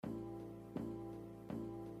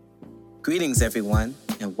Greetings, everyone,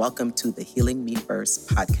 and welcome to the Healing Me First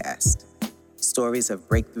podcast. Stories of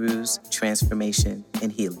breakthroughs, transformation,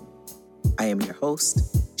 and healing. I am your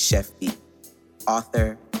host, Chef B,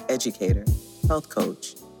 author, educator, health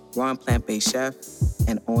coach, raw and plant-based chef,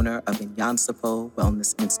 and owner of Inyansapo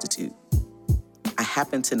Wellness Institute. I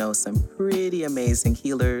happen to know some pretty amazing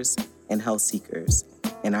healers and health seekers,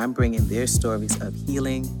 and I'm bringing their stories of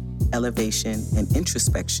healing, elevation, and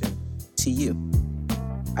introspection to you.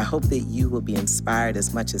 I hope that you will be inspired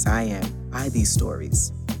as much as I am by these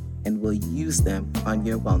stories and will use them on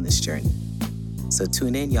your wellness journey. So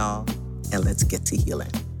tune in, y'all, and let's get to healing.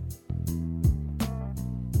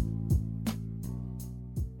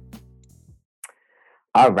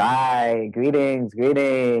 All right. Greetings.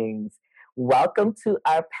 Welcome to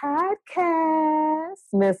our podcast,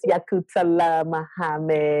 Miss Yakutala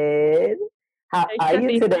Muhammad. How Hey, are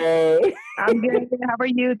you today? I'm good. How are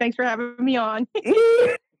you? Thanks for having me on.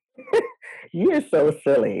 You're so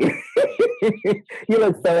silly. You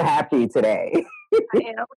look so happy today.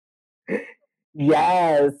 I am.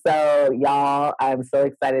 Yes. So, y'all, I'm so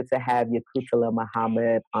excited to have Yakutala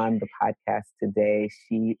Muhammad on the podcast today.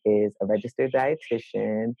 She is a registered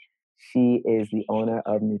dietitian. She is the owner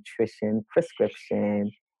of Nutrition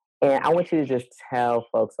Prescription. And I want you to just tell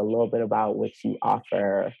folks a little bit about what you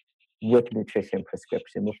offer with Nutrition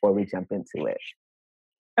Prescription before we jump into it.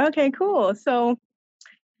 Okay, cool. So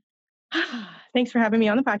thanks for having me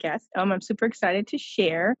on the podcast. I'm super excited to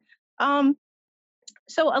share. So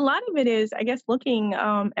a lot of it is, I guess, looking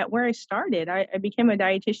at where I started. I became a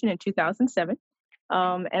dietitian in 2007,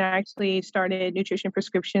 and I actually started Nutrition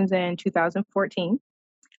Prescriptions in 2014.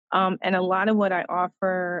 And a lot of what I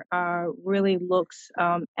offer really looks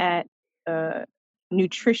at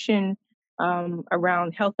nutrition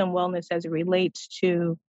around health and wellness as it relates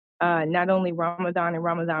to not only Ramadan and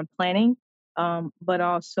Ramadan planning, but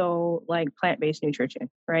also like plant-based nutrition,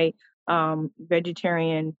 right?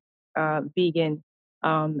 Vegetarian, vegan,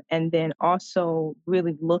 and then also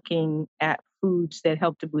really looking at foods that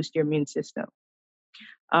help to boost your immune system.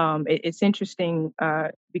 It's interesting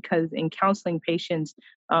because in counseling patients,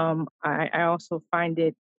 I also find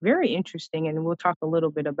it very interesting, and we'll talk a little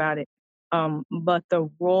bit about it. But the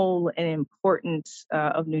role and importance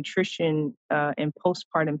of nutrition in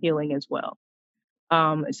postpartum healing as well.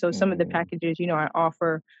 So some of the packages, I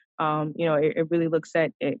offer, it really looks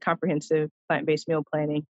at comprehensive plant-based meal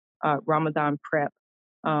planning, Ramadan prep,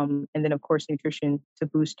 and then of course nutrition to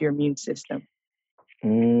boost your immune system.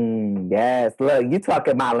 Yes, look, you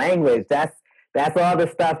talking my language. That's all the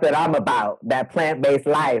stuff that I'm about. That plant-based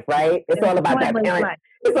life, right? It's all about that Plant-based plant. life.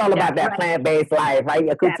 It's all about That's that right. plant-based life, right?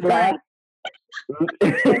 That's Yakutala. right.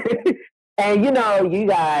 And you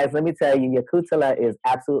guys, let me tell you, Yakutala is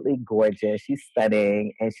absolutely gorgeous. She's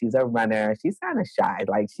stunning, and she's a runner. She's kind of shy,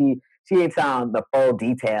 like she ain't telling the full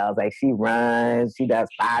details. Like she runs, she does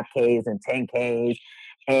 5Ks and 10Ks,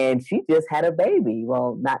 and she just had a baby.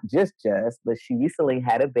 Well, not just, but she recently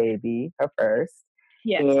had a baby, her first.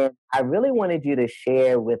 Yes. And I really wanted you to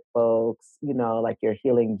share with folks, like your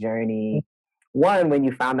healing journey. One, when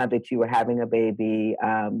you found out that you were having a baby,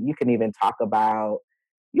 you can even talk about,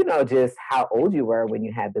 just how old you were when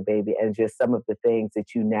you had the baby and just some of the things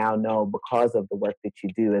that you now know because of the work that you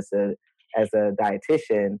do as a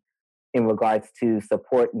dietitian in regards to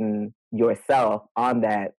supporting yourself on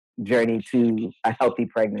that journey to a healthy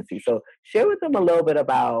pregnancy. So share with them a little bit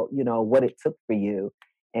about, what it took for you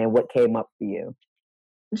and what came up for you.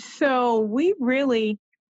 So we really,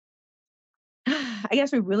 I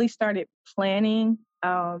guess we really started planning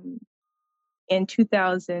in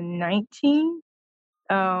 2019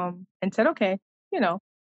 and said, okay,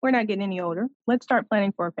 we're not getting any older. Let's start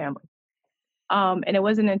planning for a family. And it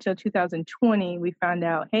wasn't until 2020 we found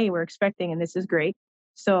out, hey, we're expecting, and this is great.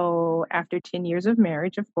 So after 10 years of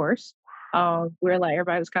marriage, of course, we're like,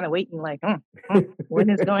 everybody was kind of waiting, like, when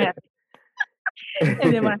is it going to happen?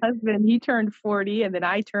 And then my husband, he turned 40, and then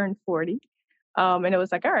I turned 40. And it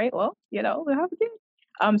was like, all right, well, we'll have a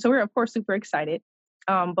kid. So we were, of course, super excited.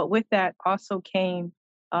 But with that also came,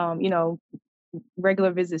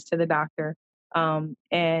 regular visits to the doctor.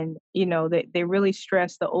 And, they really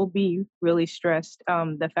stressed, the OB really stressed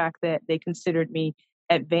the fact that they considered me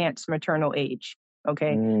advanced maternal age.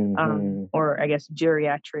 Okay. Mm-hmm. Or I guess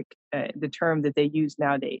geriatric, the term that they use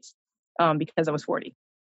nowadays, because I was 40,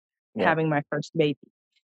 having my first baby.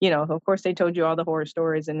 Of course, they told you all the horror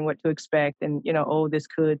stories and what to expect, and oh, this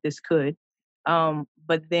could.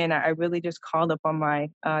 But then I really just called up on my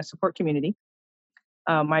support community,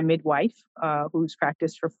 my midwife, who's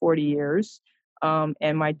practiced for 40 years,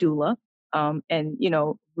 and my doula, and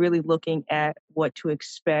really looking at what to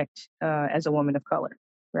expect as a woman of color.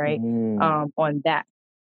 right? Mm. On that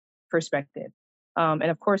perspective. And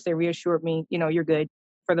of course, they reassured me, you're good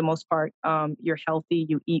for the most part. You're healthy,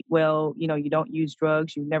 you eat well, you don't use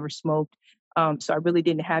drugs, you never smoked. So I really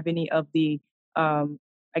didn't have any of the,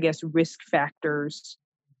 I guess, risk factors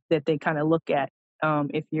that they kind of look at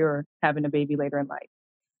if you're having a baby later in life.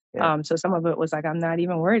 Yeah. So some of it was like, I'm not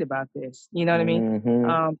even worried about this. You know what I mean?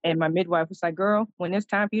 Mm-hmm. And my midwife was like, girl, when it's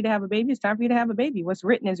time for you to have a baby, it's time for you to have a baby. What's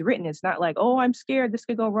written is written. It's not like, oh, I'm scared this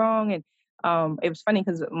could go wrong. And it was funny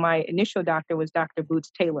because my initial doctor was Dr.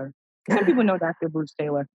 Boots Taylor. Some people know Dr. Boots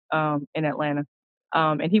Taylor in Atlanta.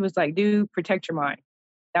 And he was like, dude, protect your mind.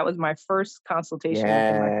 That was my first consultation with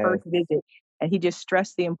him, my Yes. first visit. And he just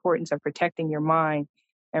stressed the importance of protecting your mind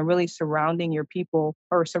and really surrounding your people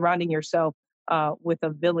or surrounding yourself with a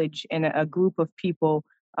village and a group of people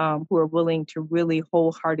who are willing to really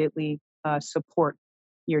wholeheartedly support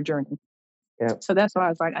your journey. Yep. So that's why I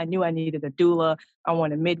was like, I knew I needed a doula. I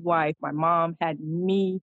want a midwife. My mom had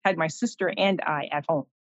my sister and I at home.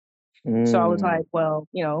 So I was Mm. like, well,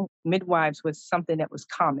 midwives was something that was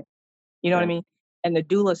common. You know what I Yep. mean? And the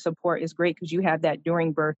doula support is great because you have that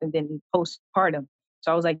during birth and then postpartum.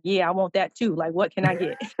 So I was like, yeah, I want that too. Like, what can I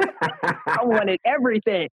get? I wanted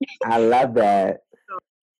everything. I love that.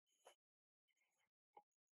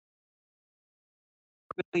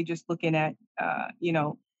 Really just looking at,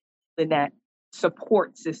 that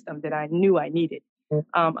support system that I knew I needed.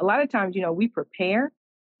 A lot of times, we prepare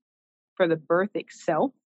for the birth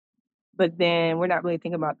itself, but then we're not really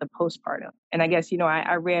thinking about the postpartum. And I guess,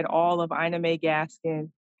 I read all of Ina May Gaskin.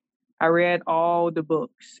 I read all the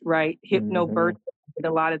books, right? Mm-hmm. Hypnobirth, did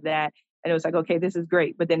a lot of that. And it was like, okay, this is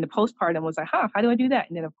great. But then the postpartum was like, how do I do that?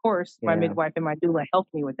 And then, of course, my Yeah. midwife and my doula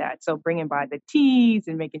helped me with that. So bringing by the teas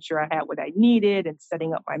and making sure I had what I needed and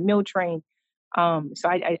setting up my meal train. So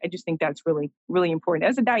I just think that's really, really important.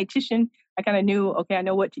 As a dietitian, I kind of knew, okay, I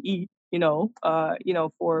know what to eat,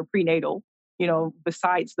 for prenatal,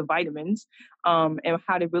 besides the vitamins, and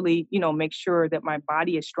how to really, make sure that my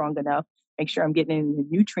body is strong enough, make sure I'm getting in the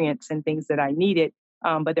nutrients and things that I needed.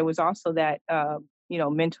 But there was also that,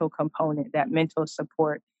 mental component, that mental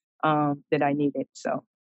support that I needed. So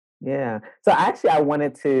Yeah. So actually, I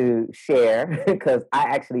wanted to share because I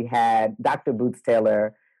actually had Dr. Boots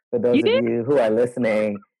Taylor. For you those of did you who are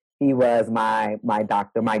listening, he was my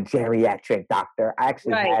doctor, my geriatric doctor. I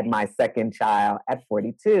actually right. had my second child at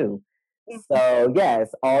 42. So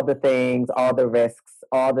yes, all the things, all the risks,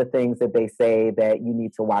 all the things that they say that you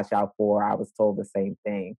need to watch out for. I was told the same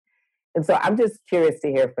thing. And so I'm just curious to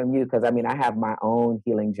hear from you because I mean, I have my own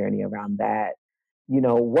healing journey around that.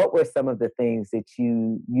 What were some of the things that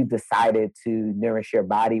you decided to nourish your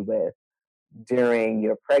body with during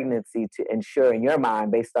your pregnancy to ensure in your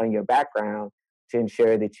mind, based on your background, to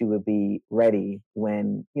ensure that you would be ready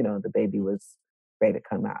when, the baby was ready to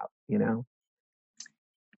come out?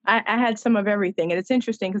 I had some of everything. And it's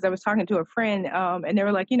interesting because I was talking to a friend and they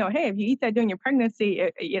were like, hey, if you eat that during your pregnancy,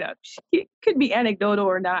 it could be anecdotal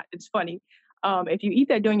or not. It's funny. If you eat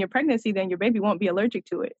that during your pregnancy, then your baby won't be allergic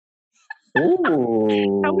to it.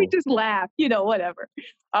 And we Ooh. just laugh, whatever.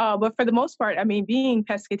 But for the most part, I mean, being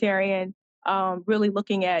pescatarian, really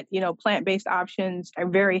looking at, plant-based options, are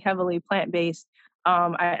very heavily plant-based.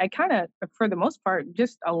 I kind of, for the most part,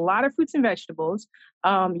 just a lot of fruits and vegetables.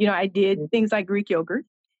 I did things like Greek yogurt.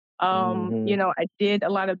 Mm-hmm. I did a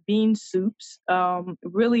lot of bean soups,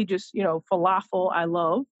 really just, falafel I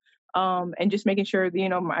love. And just making sure,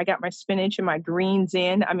 I got my spinach and my greens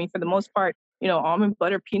in. I mean, for the most part, almond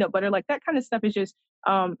butter, peanut butter, like that kind of stuff is just,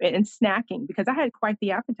 and snacking because I had quite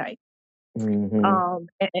the appetite. Mm-hmm.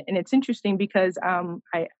 And it's interesting because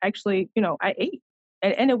I actually, I ate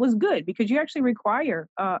and it was good because you actually require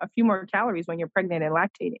a few more calories when you're pregnant and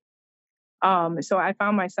lactating. So I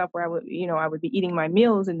found myself where I would be eating my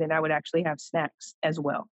meals and then I would actually have snacks as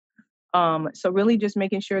well. So really just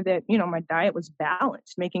making sure that, my diet was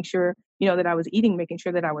balanced, making sure, that I was eating, making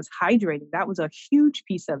sure that I was hydrating. That was a huge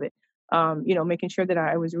piece of it. Making sure that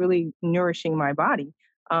I was really nourishing my body,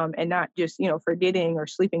 and not just, forgetting or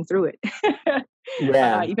sleeping through it.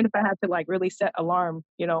 Yeah. Even if I had to like really set alarm,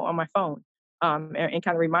 on my phone, and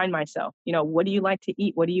kind of remind myself, what do you like to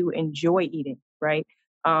eat? What do you enjoy eating? Right.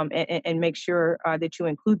 And make sure that you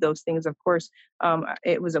include those things. Of course,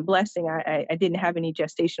 it was a blessing. I didn't have any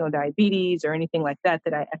gestational diabetes or anything like that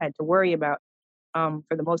that I had to worry about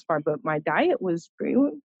for the most part. But my diet was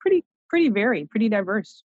pretty varied, pretty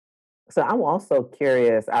diverse. So I'm also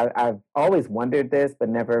curious. I've always wondered this, but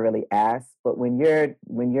never really asked. But when you're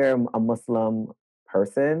a Muslim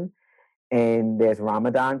person and there's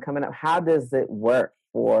Ramadan coming up, how does it work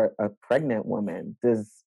for a pregnant woman?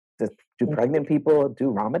 Do pregnant people do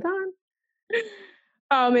Ramadan?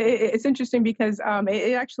 It's interesting because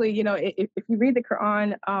it actually, if you read the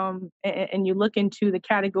Quran and you look into the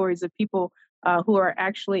categories of people who are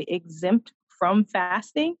actually exempt from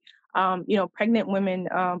fasting, pregnant women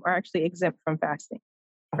are actually exempt from fasting,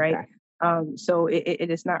 right? Okay. So it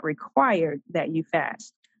is not required that you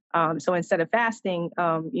fast. So instead of fasting,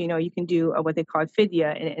 you can do what they call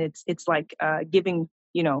fidya, and it's like giving,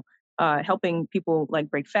 helping people like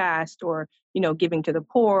break fast, or giving to the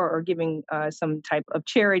poor, or giving some type of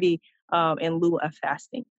charity in lieu of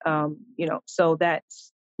fasting. So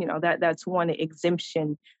that's one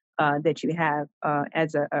exemption that you have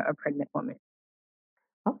as a pregnant woman.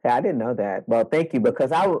 Okay, I didn't know that. Well, thank you,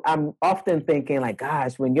 because I'm often thinking like,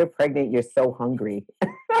 gosh, when you're pregnant, you're so hungry.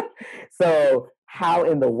 So how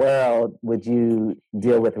in the world would you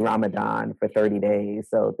deal with Ramadan for 30 days?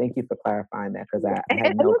 So thank you for clarifying that, because I And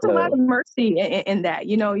had no there's a lot clue. of mercy in that.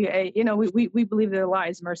 We believe that Allah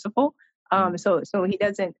is merciful. Mm. So He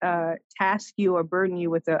doesn't task you or burden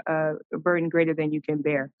you with a burden greater than you can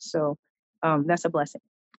bear. So that's a blessing.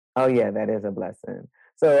 Oh yeah, that is a blessing.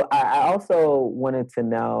 So I also wanted to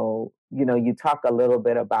know, you talk a little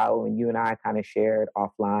bit about when you and I kind of shared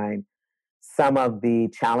offline some of the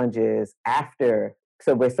challenges after.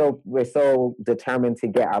 So we're so determined to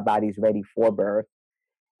get our bodies ready for birth.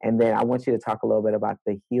 And then I want you to talk a little bit about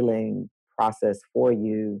the healing process for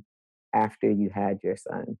you after you had your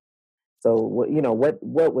son. So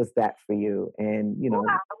what was that for you? And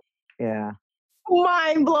yeah.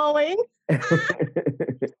 Mind blowing.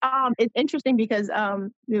 It's interesting because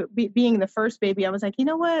being the first baby, I was like, you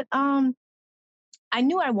know what? I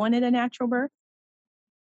knew I wanted a natural birth.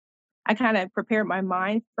 I kind of prepared my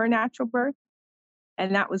mind for a natural birth,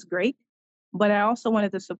 and that was great. But I also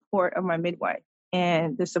wanted the support of my midwife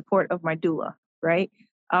and the support of my doula, right?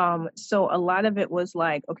 So a lot of it was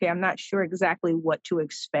like, okay, I'm not sure exactly what to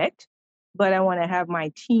expect, but I want to have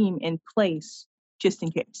my team in place just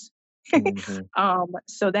in case. Hmm.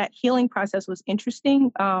 So that healing process was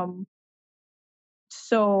interesting.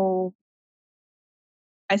 So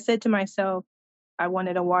I said to myself, I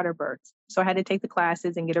wanted a water birth. So I had to take the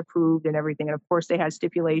classes and get approved and everything. And of course, they had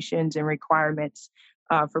stipulations and requirements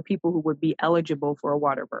for people who would be eligible for a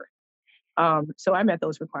water birth. So I met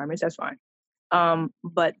those requirements. That's fine.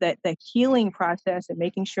 But that the healing process and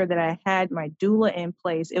making sure that I had my doula in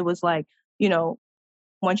place, it was like, you know,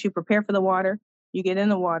 once you prepare for the water, you get in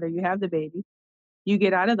the water, you have the baby, you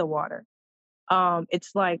get out of the water.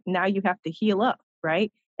 It's like now you have to heal up,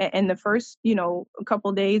 right? And the first, a couple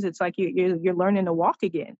of days, it's like you're learning to walk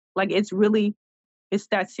again. Like it's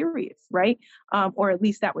that serious, right? Or at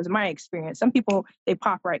least that was my experience. Some people they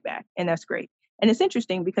pop right back, and that's great. And it's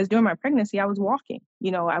interesting because during my pregnancy, I was walking.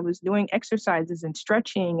 I was doing exercises and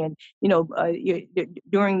stretching, and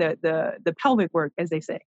during the pelvic work, as they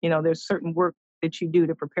say. There's certain work that you do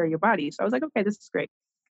to prepare your body. So I was like, okay, this is great.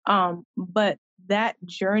 But that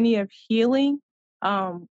journey of healing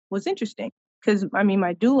was interesting because I mean,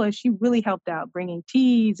 my doula, she really helped out bringing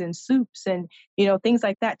teas and soups and, things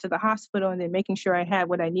like that to the hospital, and then making sure I had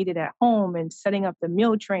what I needed at home and setting up the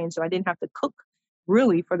meal train so I didn't have to cook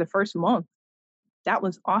really for the first month. That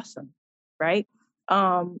was awesome. Right.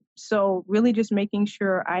 So really just making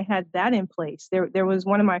sure I had that in place. There was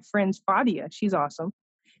one of my friends, Fadia, she's awesome,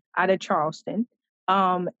 out of Charleston.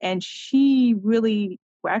 And she really,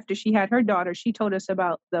 after she had her daughter, she told us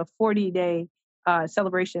about the 40-day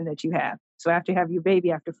celebration that you have. So after you have your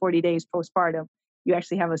baby, after 40 days postpartum, you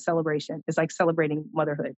actually have a celebration. It's like celebrating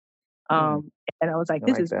motherhood. Mm, And I was like, I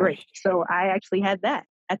this like is that. great. So I actually had that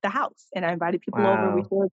at the house, and I invited people over. We Wow.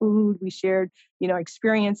 shared food, we shared,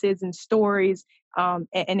 experiences and stories. And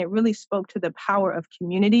it really spoke to the power of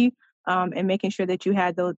community, and making sure that you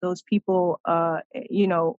had those people,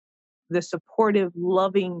 the supportive,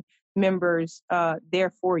 loving members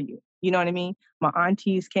there for you. You know what I mean? My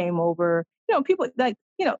aunties came over. People like,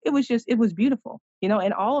 it was beautiful.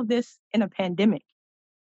 And all of this in a pandemic.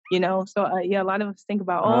 So yeah, a lot of us think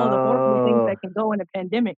about the horrible things Oh, that can go in a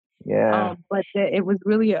pandemic, yeah. but it was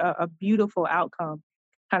really a beautiful outcome.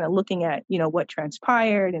 Kind of looking at what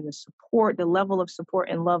transpired and the support, the level of support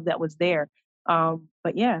and love that was there.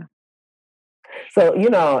 But yeah. So,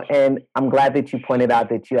 and I'm glad that you pointed out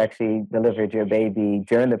that you actually delivered your baby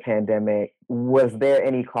during the pandemic. Was there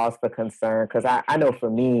any cause for concern? Because I know for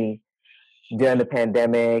me, during the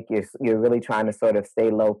pandemic, you're really trying to sort of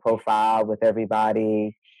stay low profile with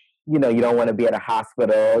everybody. You don't want to be at a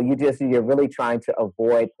hospital. You're really trying to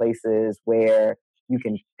avoid places where you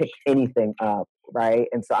can pick anything up, right?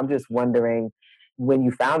 And so I'm just wondering, when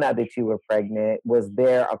you found out that you were pregnant, was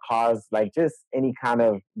there a cause, like just any kind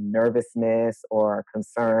of nervousness or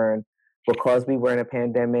concern because we were in a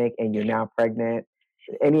pandemic and you're now pregnant?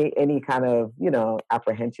 Any kind of,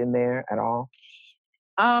 apprehension there at all?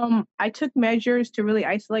 I took measures to really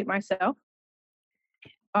isolate myself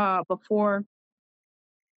before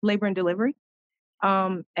labor and delivery.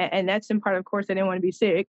 And that's in part, of course, I didn't want to be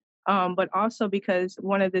sick, but also because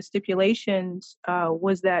one of the stipulations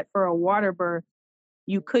was that for a water birth,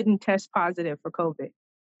 you couldn't test positive for COVID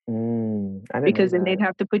I didn't know because then that. they'd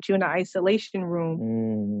have to put you in an isolation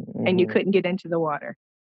room and you Mm-hmm. couldn't get into the water.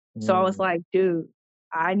 So I was like, dude,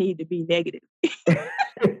 I need to be negative.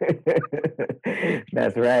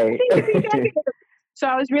 That's right. So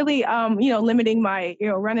I was really, limiting my,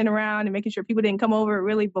 running around and making sure people didn't come over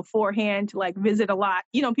really beforehand to like visit a lot.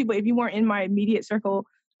 People, if you weren't in my immediate circle,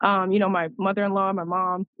 my mother-in-law, my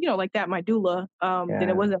mom, like that, my doula, then it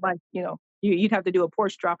Yeah. wasn't like, you'd have to do a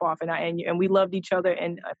porch drop off, and we loved each other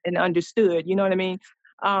and understood, you know what I mean?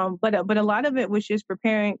 But a lot of it was just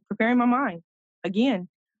preparing my mind again,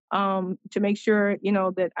 to make sure,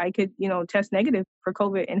 that I could, test negative for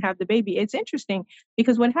COVID and have the baby. It's interesting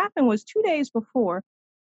because what happened was 2 days before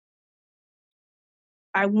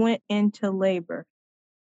I went into labor,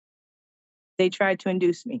 they tried to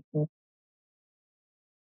induce me,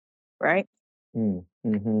 right?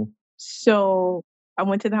 Mm-hmm. So I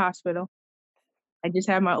went to the hospital. I just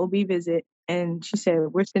had my OB visit and she said,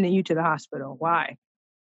 "We're sending you to the hospital." Why?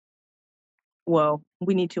 Well,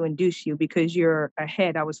 we need to induce you because you're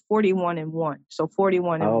ahead. I was 41 and 1. So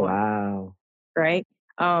 41 and Oh, 1, wow. right?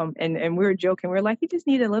 And we were joking. We are like, he just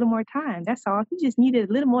needed a little more time. That's all. He just needed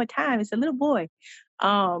a little more time. It's a little boy.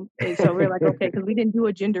 And so we are like, okay, because we didn't do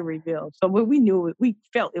a gender reveal. So we knew we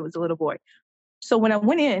felt it was a little boy. So when I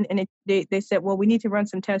went in and they said, well, we need to run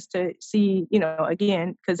some tests to see,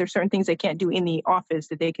 again, because there's certain things they can't do in the office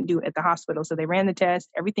that they can do at the hospital. So they ran the test.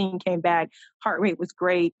 Everything came back. Heart rate was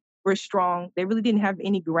great. We're strong. They really didn't have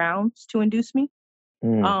any grounds to induce me.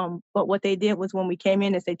 Mm. But what they did was when we came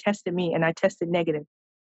in is they tested me and I tested negative.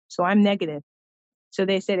 So I'm negative. So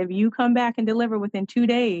they said, if you come back and deliver within 2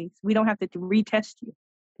 days, we don't have to retest you.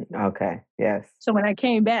 Okay. Yes. So when I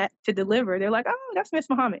came back to deliver, they're like, oh, that's Miss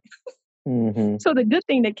Muhammad. Mm-hmm. So the good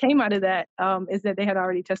thing that came out of that is that they had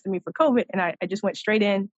already tested me for COVID, and I just went straight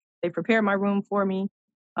in. They prepared my room for me.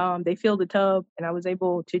 They filled the tub, and I was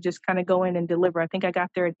able to just kind of go in and deliver. I think I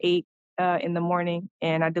got there at 8 in the morning,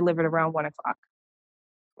 and I delivered around 1 o'clock.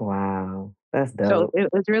 Wow. That's So dope. it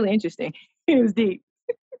was really interesting. It was deep.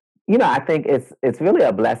 I think it's really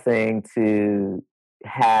a blessing to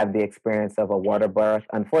have the experience of a water birth.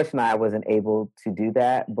 Unfortunately, I wasn't able to do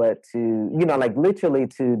that, but to, like literally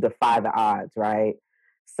to defy the odds, right?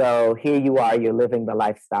 So here you are, you're living the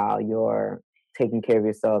lifestyle, you're taking care of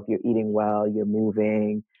yourself, you're eating well, you're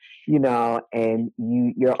moving, and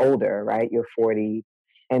you're older, right? You're 40.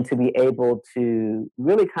 And to be able to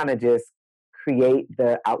really kind of just create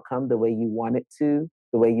the outcome the way you want it to,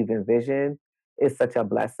 the way you've envisioned is such a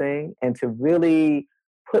blessing, and to really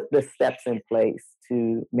put the steps in place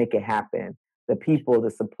to make it happen, the people, the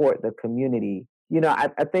support, the community, I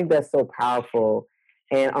think that's so powerful.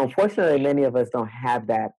 And unfortunately, many of us don't have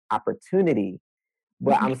that opportunity,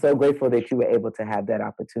 but Mm-hmm. I'm so grateful that you were able to have that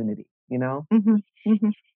opportunity. Mm-hmm. Mm-hmm.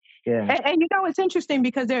 Yeah. And it's interesting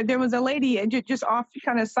because there was a lady, and just off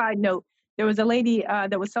kind of side note, there was a lady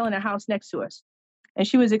that was selling a house next to us, and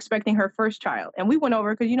she was expecting her first child. And we went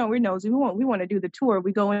over because we're nosy. We want to do the tour.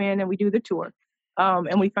 We go in and we do the tour,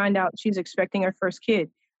 and we find out she's expecting her first kid.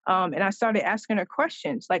 And I started asking her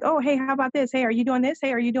questions like, "Oh, hey, how about this? Hey, are you doing this?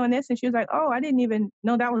 Hey, are you doing this?" And she was like, "Oh, I didn't even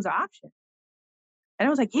know that was an option." And I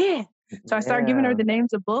was like, "Yeah." So I started giving her Yeah. the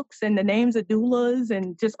names of books and the names of doulas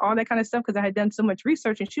and just all that kind of stuff because I had done so much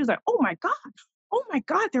research. And she was like, oh my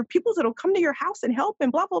God, there are people that'll come to your house and help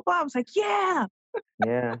and blah, blah, blah. I was like, yeah.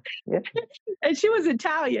 Yeah. Yeah. And she was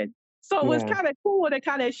Italian. So it was Yeah. kind of cool to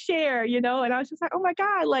kind of share, and I was just like, oh my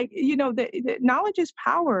God, like, the knowledge is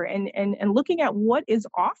power, and looking at what is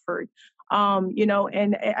offered, and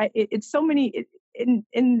it's so many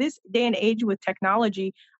in this day and age with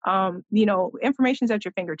technology, information's at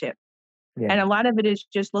your fingertip. Yeah. And a lot of it is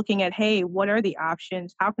just looking at, hey, what are the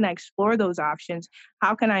options? How can I explore those options?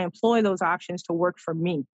 How can I employ those options to work for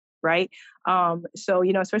me? Right. So,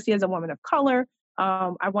 especially as a woman of color,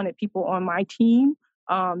 I wanted people on my team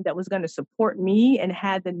that was going to support me and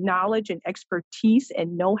had the knowledge and expertise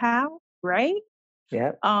and know-how. Right.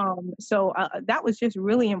 Yeah. So that was just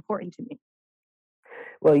really important to me.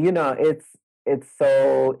 Well, it's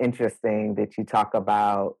so interesting that you talk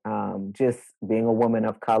about just being a woman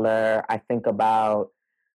of color. I think about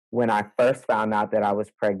when I first found out that I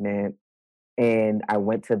was pregnant and I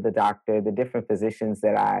went to the doctor, the different physicians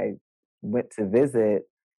that I went to visit,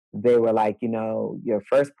 they were like, your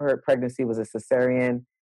first pregnancy was a cesarean.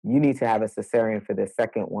 you need to have a cesarean for this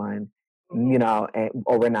second one, you know,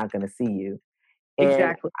 or we're not going to see you. And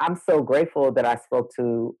Exactly. I'm so grateful that I spoke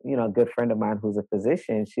to, you know, a good friend of mine who's a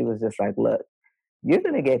physician. She was just like, look, you're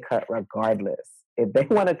going to get cut regardless. If they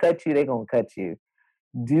want to cut you, they're going to cut you.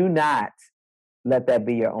 Do not let that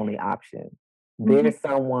be your only option. Hmm. There's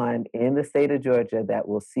someone in the state of Georgia that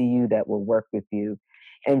will see you, that will work with you.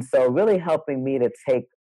 And so really helping me to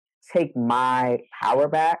take my power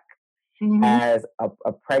back Hmm. as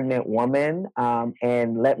a pregnant woman,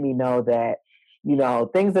 and let me know that, you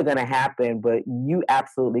know, things are going to happen, but you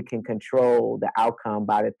absolutely can control the outcome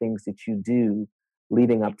by the things that you do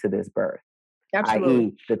leading up to this birth, Absolutely.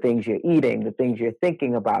 i.e., the things you're eating, the things you're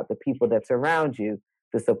thinking about, the people that's around you,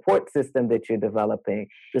 the support system that you're developing,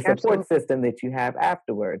 the support Absolutely. system that you have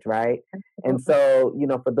afterwards, right? And Absolutely. so, you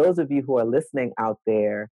know, for those of you who are listening out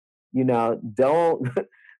there, you know, don't,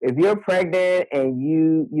 if you're pregnant and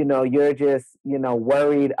you know, you're just, you know,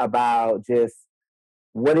 worried about just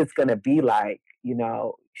what it's going to be like, you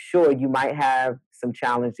know, sure, you might have some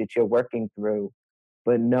challenge that you're working through,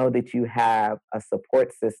 but know that you have a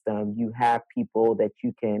support system. You have people that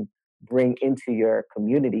you can bring into your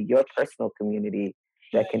community, your personal community,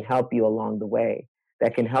 that can help you along the way,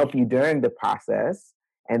 that can help you during the process.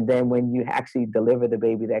 And then when you actually deliver the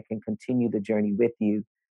baby, that can continue the journey with you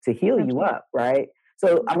to heal you Absolutely. up, right?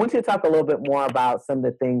 So I want you to talk a little bit more about some of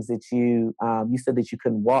the things that you said that you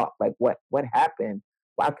couldn't walk. Like what happened?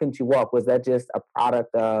 Why couldn't you walk? Was that just a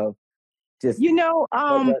product of just You know,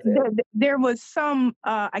 what was it? there was some,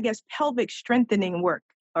 I guess, pelvic strengthening work.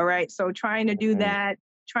 All right. So trying to do Mhm. that,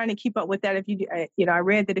 trying to keep up with that. If you, you know, I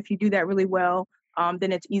read that if you do that really well,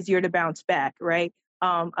 then it's easier to bounce back. Right.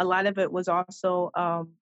 A lot of it was also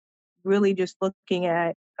really just looking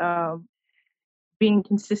at being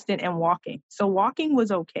consistent and walking. So walking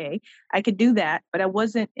was okay. I could do that, but I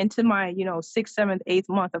wasn't into my, you know, sixth, seventh, eighth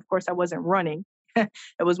month. Of course, I wasn't running. It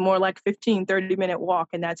was more like 15, 30-minute walk,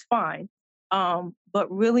 and that's fine.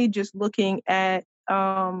 But really just looking at,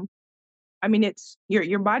 I mean, it's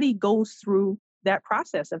your body goes through that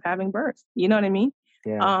process of having birth. You know what I mean?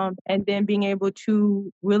 Yeah. And then being able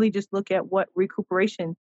to really just look at what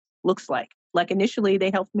recuperation looks like. Like initially,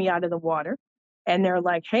 they helped me out of the water, and they're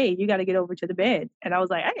like, "Hey, you got to get over to the bed." And I was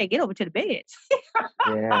like, "I gotta get over to the bed."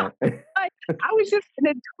 Yeah. I was just in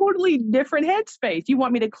a totally different headspace. You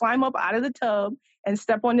want me to climb up out of the tub and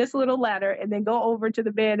step on this little ladder and then go over to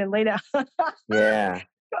the bed and lay down. Yeah.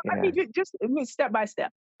 I Yeah. mean, just it was step by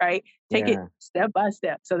step, right? Take it Yeah. step by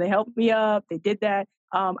step. So they helped me up. They did that.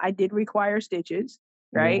 I did require stitches,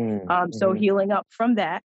 right? Mhm. So Mhm. healing up from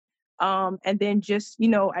that. And then just, you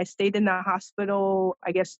know, I stayed in the hospital,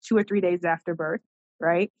 I guess 2 or 3 days after birth,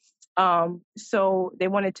 right? So they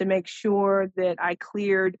wanted to make sure that I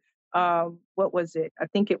cleared, what was it? I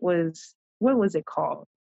think it was, what was it called?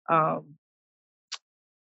 Um,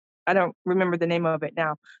 I don't remember the name of it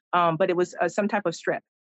now, but it was some type of strep.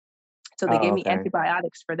 So they Oh, gave me okay.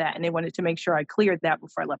 antibiotics for that, and they wanted to make sure I cleared that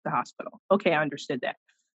before I left the hospital. Okay, I understood that.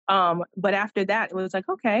 But after that, it was like,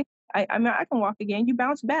 okay, I mean, I can walk again. You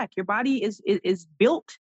bounce back. Your body is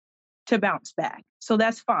built to bounce back, so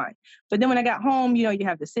that's fine. But then when I got home, you know, you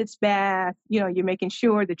have the sitz bath. You know, you're making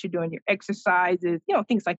sure that you're doing your exercises. You know,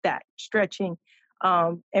 things like that, stretching,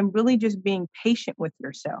 and really just being patient with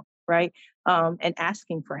yourself, right? And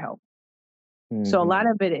asking for help. So a lot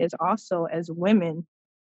Mhm. of it is also as women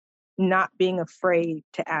not being afraid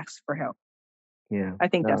to ask for help. Yeah. I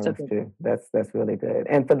think No, that's a that's big one. true. That's really good.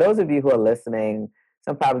 And for those of you who are listening,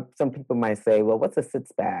 some people might say, "Well, what's a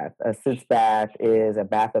sitz bath?" A sitz bath is a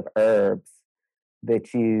bath of herbs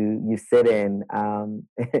that you sit in.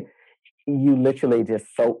 You literally just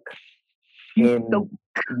soak You so in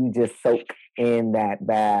you just soak in that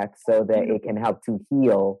bath so that it beautiful. can help to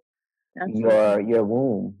heal Absolutely. your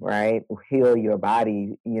womb, right? Heal your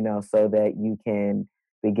body, you know, so that you can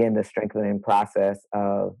begin the strengthening process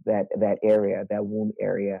of that area, that womb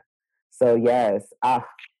area. So yes, I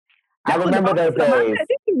That was remember those awesome. I days. said,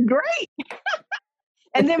 this is great.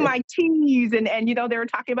 And then my teas and you know, they were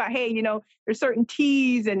talking about, hey, you know, there's certain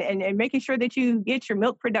teas and making sure that you get your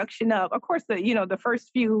milk production up. Of course, the, you know, the first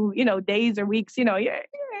few, you know, days or weeks, you know,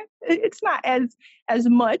 it's not as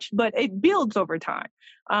much, but it builds over time.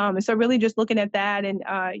 And so really just looking at that, and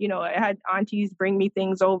you know, I had aunties bring me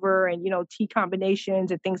things over, and you know, tea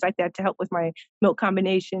combinations and things like that to help with my milk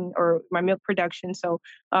combination or my milk production. So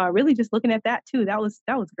really just looking at that too. That was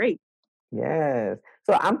great. Yes.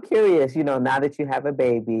 So I'm curious, you know, now that you have a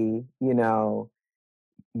baby,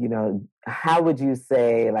 how would you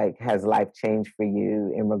say, like, has life changed for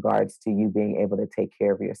you in regards to you being able to take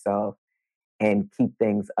care of yourself and keep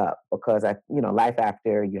things up? Because life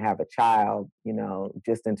after you have a child,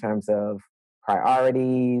 just in terms of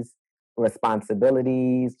priorities,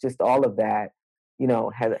 responsibilities, just all of that,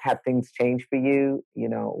 have things changed for you?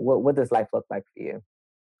 What does life look like for you?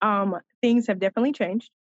 Things have definitely changed.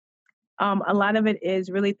 A lot of it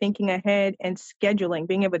is really thinking ahead and scheduling,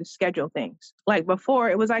 being able to schedule things. Like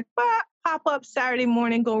before, it was like, pop up Saturday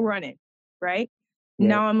morning, go running, right? Yeah.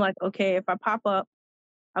 Now I'm like, okay, if I pop up,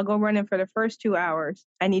 I'll go running for the first 2 hours.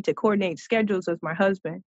 I need to coordinate schedules with my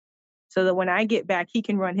husband so that when I get back, he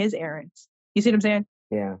can run his errands. You see what I'm saying?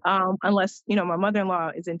 Yeah. Unless, my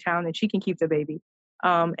mother-in-law is in town and she can keep the baby.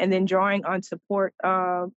 And then drawing on support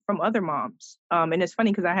from other moms. And it's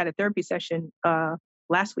funny because I had a therapy session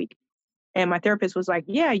last week. And my therapist was like,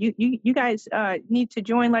 yeah, you guys need to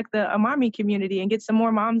join like the mommy community and get some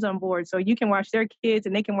more moms on board so you can watch their kids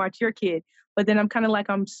and they can watch your kid. But then I'm kind of like,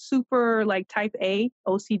 I'm super like type A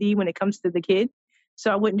OCD when it comes to the kid.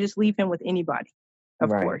 So I wouldn't just leave him with anybody, of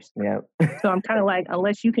course. Yeah. So I'm kind of like,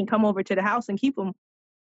 unless you can come over to the house and keep him,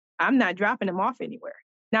 I'm not dropping him off anywhere.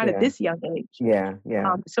 Not at this young age. Yeah.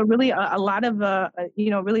 So really a lot of,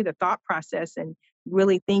 really the thought process and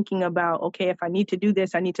really thinking about, okay, if I need to do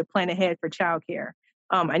this, I need to plan ahead for childcare.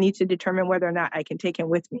 I need to determine whether or not I can take him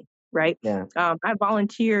with me, right? Yeah. I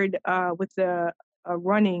volunteered with a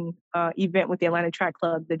running event with the Atlanta Track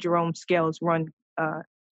Club, the Jerome Scales Run.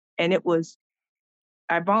 And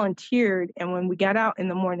I volunteered, and when we got out in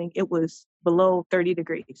the morning, it was below 30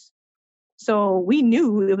 degrees. So we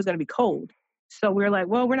knew it was going to be cold. So we were like,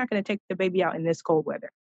 well, we're not going to take the baby out in this cold weather.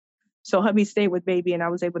 So hubby stayed with baby and I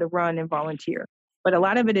was able to run and volunteer. But a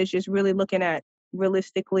lot of it is just really looking at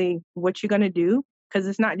realistically what you're going to do, because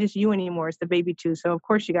it's not just you anymore, it's the baby too. So of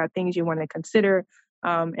course you got things you want to consider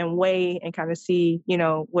and weigh and kind of see,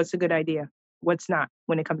 what's a good idea, what's not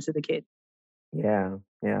when it comes to the kid. Yeah.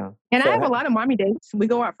 And I have a lot of mommy dates. We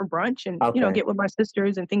go out for brunch and, Okay. get with my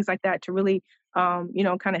sisters and things like that to really,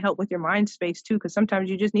 kind of help with your mind space too. Because sometimes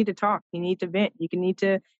you just need to talk. You need to vent. You can need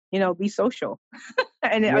to, be social.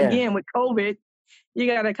 And again, with COVID, you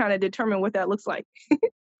got to kind of determine what that looks like.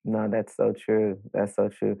 No, that's so true. That's so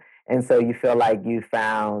true. And so you feel like you've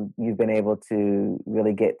been able to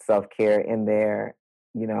really get self-care in there,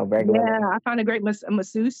 regularly? Yeah, I found a great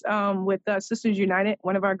masseuse with Sisters United,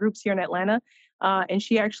 one of our groups here in Atlanta. And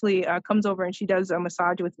she actually comes over and she does a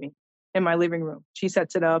massage with me in my living room. She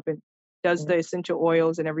sets it up and does the essential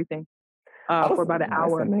oils and everything for about an That's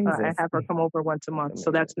hour. amazing. I have her come over once a month.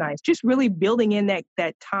 So that's nice. Just really building in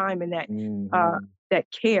that time and that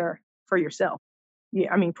care for yourself.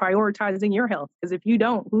 Yeah, I mean, prioritizing your health, because if you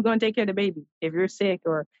don't, who's going to take care of the baby? If you're sick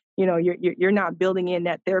or, you're not building in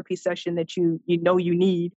that therapy session that you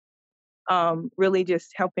need, really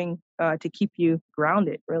just helping to keep you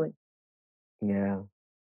grounded, really. Yeah.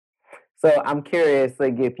 So I'm curious,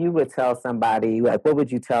 like, if you would tell somebody, like, what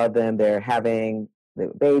would you tell them? They're having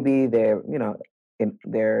the baby, they're, in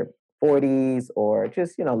their 40s or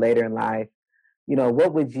just, later in life.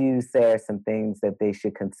 What would you say are some things that they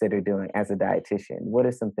should consider doing as a dietitian? What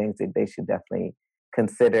are some things that they should definitely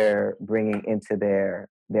consider bringing into their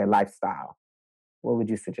lifestyle? What would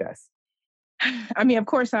you suggest? I mean, of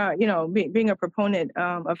course, being a proponent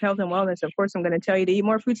of health and wellness, of course, I'm going to tell you to eat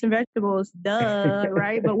more fruits and vegetables, duh,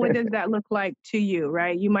 right? But what does that look like to you,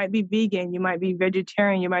 right? You might be vegan, you might be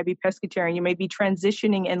vegetarian, you might be pescatarian, you may be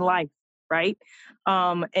transitioning in life, right?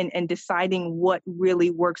 And deciding what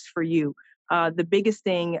really works for you. The biggest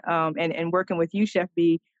thing, and working with you, Chef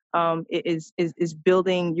B, is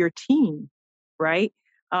building your team, right?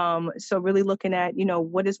 So really looking at,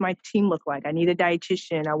 what does my team look like? I need a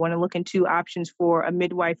dietitian. I want to look into options for a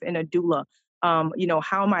midwife and a doula. How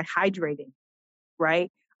am I hydrating? Right?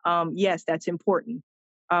 Yes, that's important.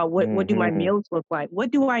 What do my meals look like?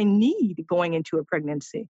 What do I need going into a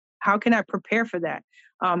pregnancy? How can I prepare for that?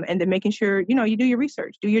 And then making sure, you do your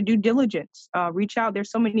research, do your due diligence, reach out. There's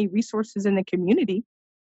so many resources in the community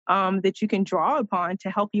that you can draw upon to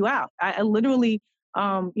help you out. I literally,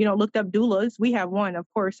 looked up doulas. We have one, of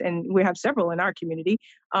course, and we have several in our community.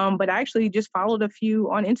 But I actually just followed a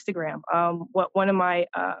few on Instagram. One of my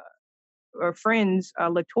friends,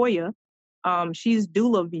 Latoya, she's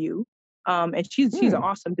Doula View, and she's an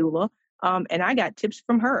awesome doula. And I got tips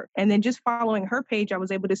from her. And then just following her page, I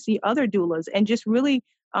was able to see other doulas and just really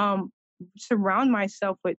surround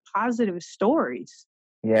myself with positive stories.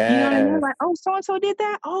 Yes. You know what I mean? Like, oh, so-and-so did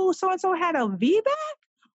that. Oh, so-and-so had a VBAC.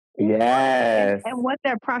 Yes. And what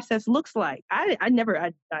that process looks like. I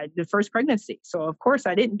the first pregnancy. So of course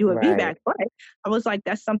I didn't do a VBAC, but I was like,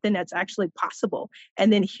 that's something that's actually possible.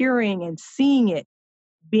 And then hearing and seeing it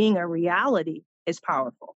being a reality is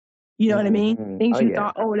powerful. You know what I mean? Things Oh, you yeah.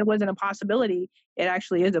 thought, oh, it wasn't a possibility. It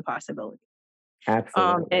actually is a possibility.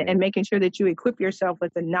 Absolutely. And making sure that you equip yourself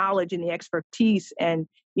with the knowledge and the expertise and,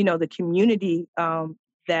 the community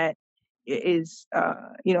that is,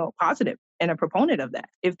 positive and a proponent of that,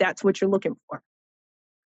 if that's what you're looking for.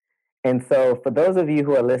 And so for those of you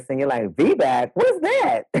who are listening, you're like, VBAC, what's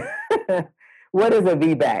that? What is a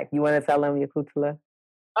VBAC? You want to tell them, Yakutula?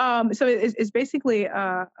 So it's basically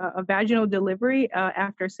a vaginal delivery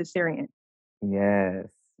after cesarean. Yes.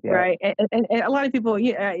 Yep. Right. And a lot of people,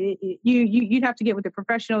 you'd have to get with the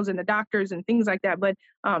professionals and the doctors and things like that. But,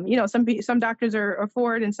 some doctors are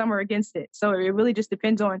for it and some are against it. So it really just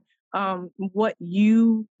depends on what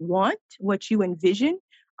you want, what you envision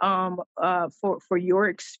for your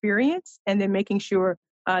experience, and then making sure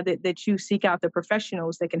that you seek out the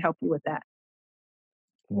professionals that can help you with that.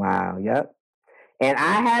 Wow. Yep. And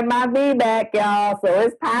I had my VBAC, y'all. So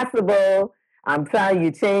it's possible. I'm telling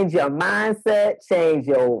you, change your mindset, change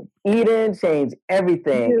your eating, change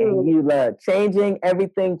everything. And you love changing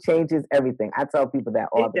everything, changes everything. I tell people that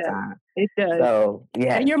all the time. It does. So,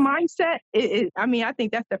 yeah. And your mindset, I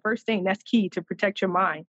think that's the first thing that's key to protect your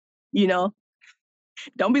mind.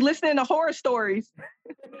 Don't be listening to horror stories.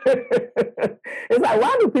 It's like,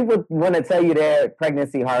 why do people want to tell you their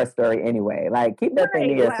pregnancy horror story anyway? Like, keep that thing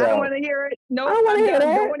to yourself. I don't want to hear it. No, I don't want to hear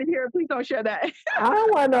that. Don't want to hear it. Please don't share that. I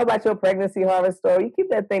don't want to know about your pregnancy horror story. You keep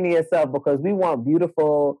that thing to yourself, because we want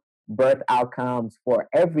beautiful birth outcomes for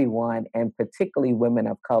everyone, and particularly women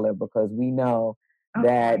of color, because we know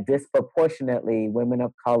that disproportionately women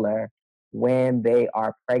of color, when they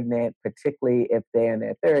are pregnant, particularly if they're in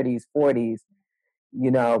their 30s, 40s,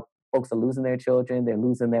 folks are losing their children, they're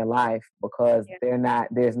losing their life, because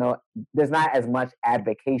there's not as much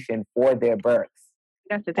advocacy for their births.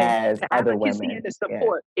 That's the thing. As other women. And the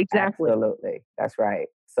support. Yeah, exactly. Absolutely. That's right.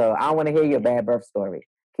 So I don't want to hear your bad birth story.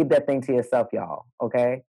 Keep that thing to yourself, y'all.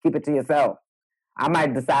 Okay? Keep it to yourself. I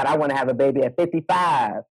might decide I want to have a baby at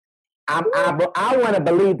 55. I want to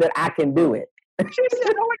believe that I can do it. She said,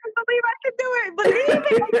 I want to believe I can do it.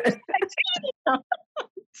 Believe it.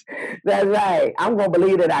 That's right. I'm going to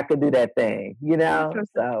believe that I could do that thing,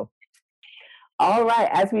 So, all right.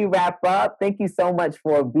 As we wrap up, thank you so much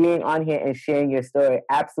for being on here and sharing your story.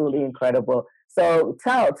 Absolutely incredible. So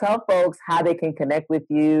tell folks how they can connect with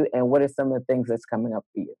you and what are some of the things that's coming up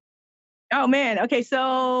for you. Oh, man. Okay.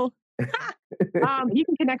 So you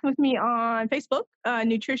can connect with me on Facebook,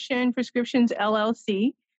 Nutrition Prescriptions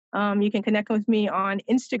LLC. You can connect with me on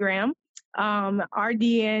Instagram,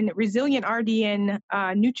 Resilient RDN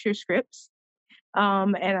NutriScripts.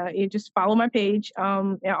 And you just follow my page.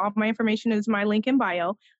 All my information is my link in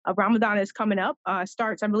bio. Ramadan is coming up.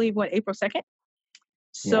 Starts, I believe, April 2nd.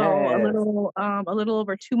 So yes. a little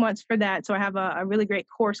over 2 months for that. So I have a really great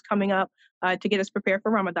course coming up to get us prepared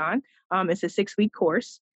for Ramadan. It's a 6-week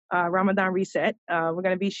course, Ramadan Reset. We're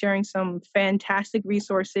going to be sharing some fantastic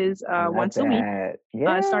resources once a week.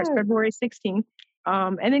 Yes. Starts February 16th.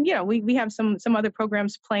 And then, we have some other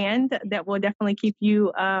programs planned that we'll definitely keep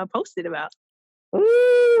you posted about.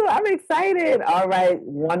 Ooh, I'm excited. All right.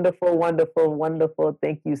 Wonderful, wonderful, wonderful.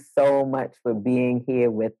 Thank you so much for being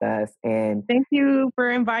here with us. And thank you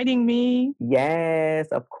for inviting me. Yes,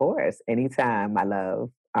 of course. Anytime, my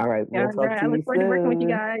love. All right. We'll talk to you soon. I look forward to working with you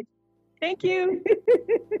guys. Thank you.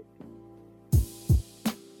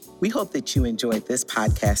 We hope that you enjoyed this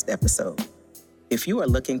podcast episode. If you are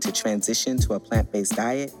looking to transition to a plant-based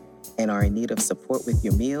diet and are in need of support with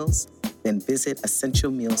your meals, then visit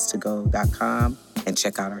essentialmealstogo.com and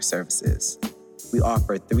check out our services. We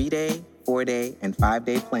offer 3-day, 4-day, and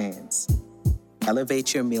 5-day plans.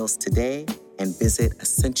 Elevate your meals today and visit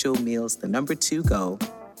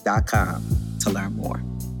essentialmeals2go.com to learn more.